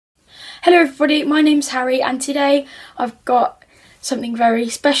Hello everybody, my name's Harry and today I've got something very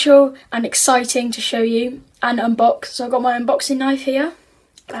special and exciting to show you and unbox. So I've got my unboxing knife here.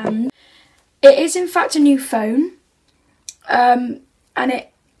 It is in fact a new phone and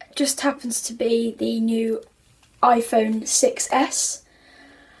it just happens to be the new iPhone 6S.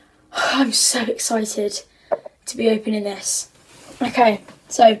 I'm so excited to be opening this. Okay,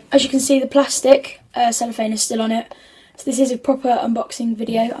 so as you can see the plastic cellophane is still on it. So this is a proper unboxing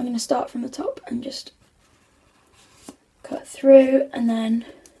video. I'm going to start from the top and just cut through, and then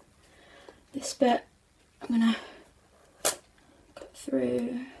this bit I'm going to cut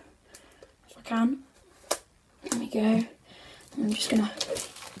through if I can. There we go. I'm just going to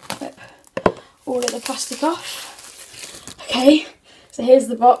flip all of the plastic off. Okay, so here's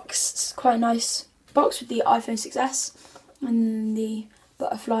the box. It's quite a nice box with the iPhone 6S and the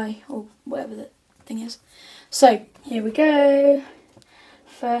butterfly or whatever the thing is. So here we go.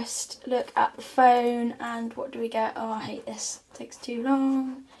 First look at the phone, and what do we get? Oh, I hate this. It takes too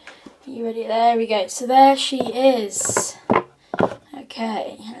long. Are you ready? There we go. So there she is.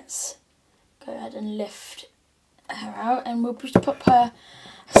 Okay, let's go ahead and lift her out, and we'll just pop her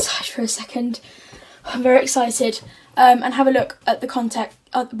aside for a second. I'm very excited. And have a look at the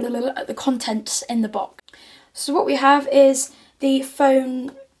contents in the box. So what we have is the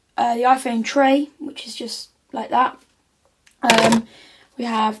phone, the iPhone tray, which is just like that. We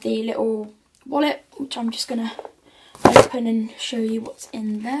have the little wallet, which I'm just going to open and show you what's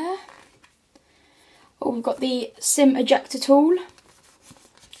in there. Oh, we've got the SIM ejector tool.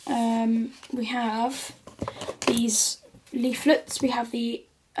 We have these leaflets. We have the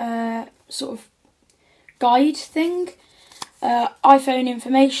sort of guide thing, iPhone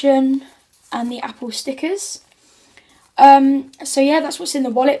information, and the Apple stickers. So yeah, that's what's in the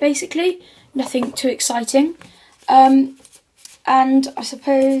wallet basically. Nothing too exciting. And I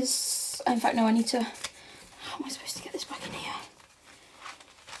suppose, in fact no, I need to, how am I supposed to get this back in here?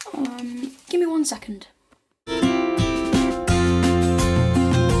 Give me 1 second.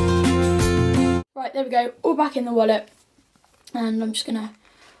 Right, there we go, all back in the wallet. And I'm just gonna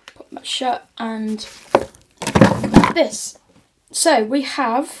pop that shut and like this. So we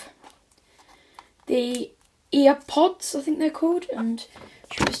have the ear pods, I think they're called, and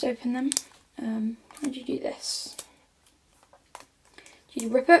should we just open them? How do you do this? Do you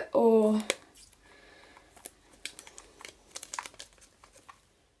rip it or?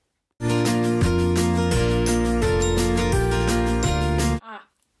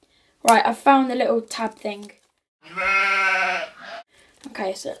 Right, I've found the little tab thing.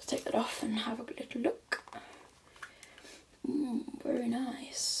 Okay, so let's take that off and have a little look. Very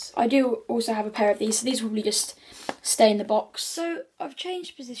nice. I do also have a pair of these, so these will probably just stay in the box. So I've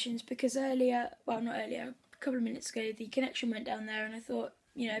changed positions because earlier, well not earlier, a couple of minutes ago, the connection went down there and I thought,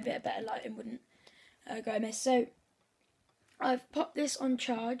 you know, a bit of better lighting wouldn't go amiss. So I've popped this on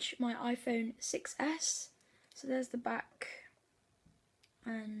charge, my iPhone 6S. So there's the back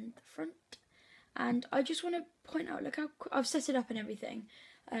and the front. And I just want to point out, look how I've set it up and everything.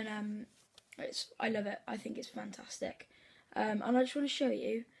 And I love it. I think it's fantastic. And I just want to show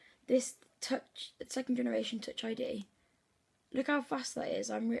you this touch, second generation Touch ID. Look how fast that is.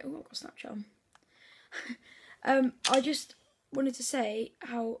 Oh, I've got Snapchat on. I just wanted to say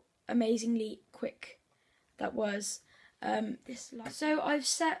how amazingly quick that was. So I've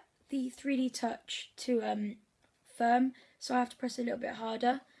set the 3D touch to firm, so I have to press a little bit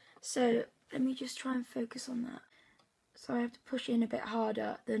harder. So let me just try and focus on that. So I have to push in a bit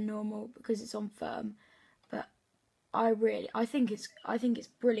harder than normal because it's on firm, but I think it's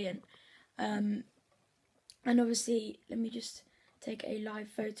brilliant. And obviously, let me just take a live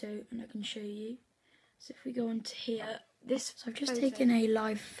photo and I can show you. So if we go on to here, so I've just taken a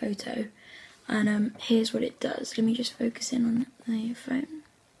live photo, and here's what it does. Let me just focus in on the phone.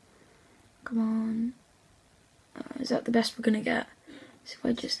 Come on. Is that the best we're gonna get? So if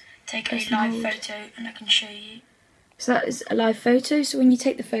I just take a live photo and I can show you. So that is a live photo. So when you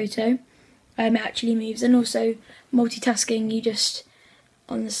take the photo, it actually moves. And also multitasking, you just,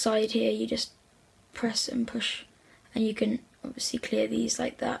 on the side here, you just press and push, and you can obviously clear these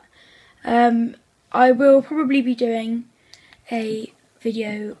like that. I will probably be doing a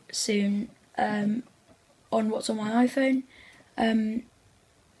video soon on what's on my iPhone,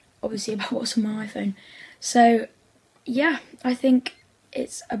 obviously about what's on my iPhone. So yeah, I think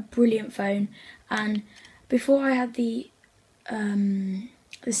it's a brilliant phone. And before I had the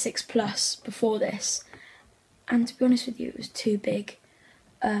 6 Plus before this, and to be honest with you, it was too big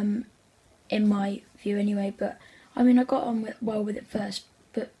in my view anyway, but I mean I got on well with it first,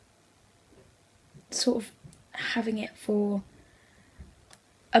 but sort of having it for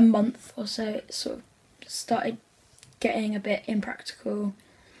a month or so it sort of started getting a bit impractical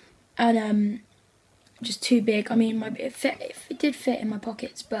and just too big. I mean, it did fit in my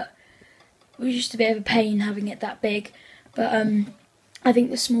pockets, but it was just a bit of a pain having it that big. But I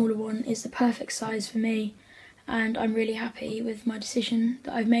think the smaller one is the perfect size for me, and I'm really happy with my decision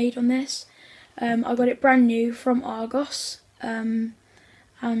that I've made on this. I got it brand new from Argos, and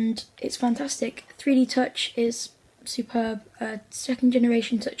it's fantastic. 3D Touch is superb. Second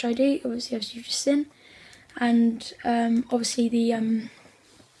generation Touch ID, obviously, as you've just seen, and obviously the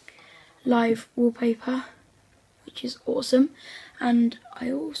live wallpaper, which is awesome. And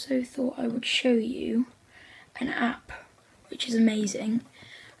I also thought I would show you an app which is amazing.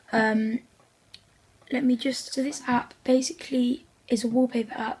 So this app basically is a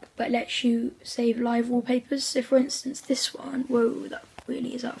wallpaper app but lets you save live wallpapers. So for instance this one, whoa, that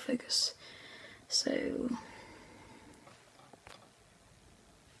really is out of focus. So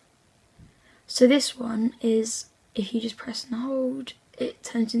this one is, if you just press and hold, it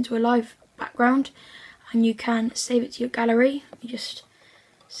turns into a live background and you can save it to your gallery. You just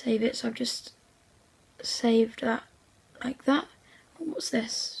save it, so I've just saved that like that. What's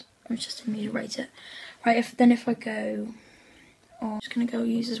this? I'm just going to rate it. Right, if I go, I'm just going to go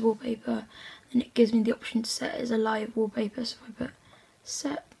use as wallpaper, and it gives me the option to set it as a live wallpaper. So if I put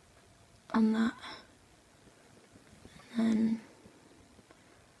set on that, and then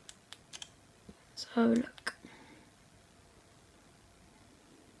so look.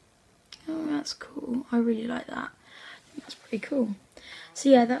 Oh, that's cool. I really like that. I think that's pretty cool. So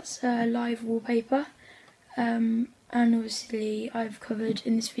yeah, that's live wallpaper. And obviously I've covered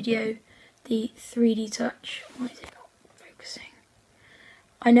in this video the 3D Touch. Why is it not focusing?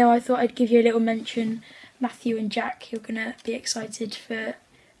 I know, I thought I'd give you a little mention. Matthew and Jack, you're gonna be excited for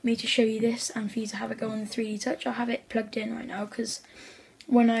me to show you this and for you to have a go on the 3D Touch. I have it plugged in right now because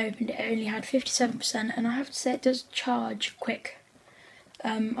when I opened it, it only had 57%, and I have to say it does charge quick.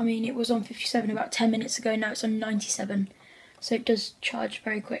 I mean, it was on 57 about 10 minutes ago, now it's on 97, so it does charge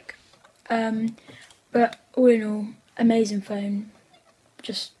very quick. But all in all, amazing phone,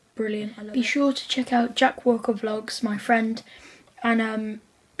 just brilliant. I love it. Be sure to check out Jack Walker Vlogs, my friend, and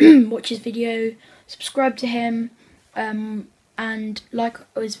watch his video, subscribe to him, and like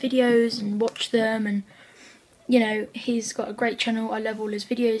his videos and watch them. And you know, he's got a great channel. I love all his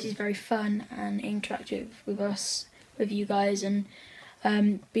videos. He's very fun and interactive with us, with you guys. And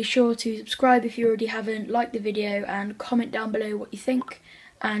be sure to subscribe if you already haven't, like the video, and comment down below what you think,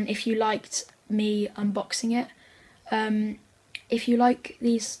 and if you liked me unboxing it. If you like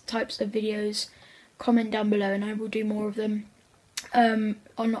these types of videos, comment down below and I will do more of them. I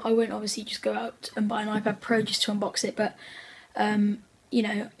won't obviously just go out and buy an iPad Pro just to unbox it, but you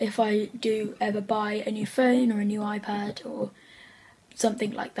know, if I do ever buy a new phone or a new iPad or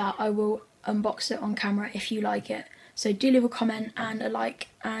something like that, I will unbox it on camera if you like it. So do leave a comment and a like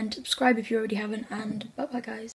and subscribe if you already haven't, and bye bye guys.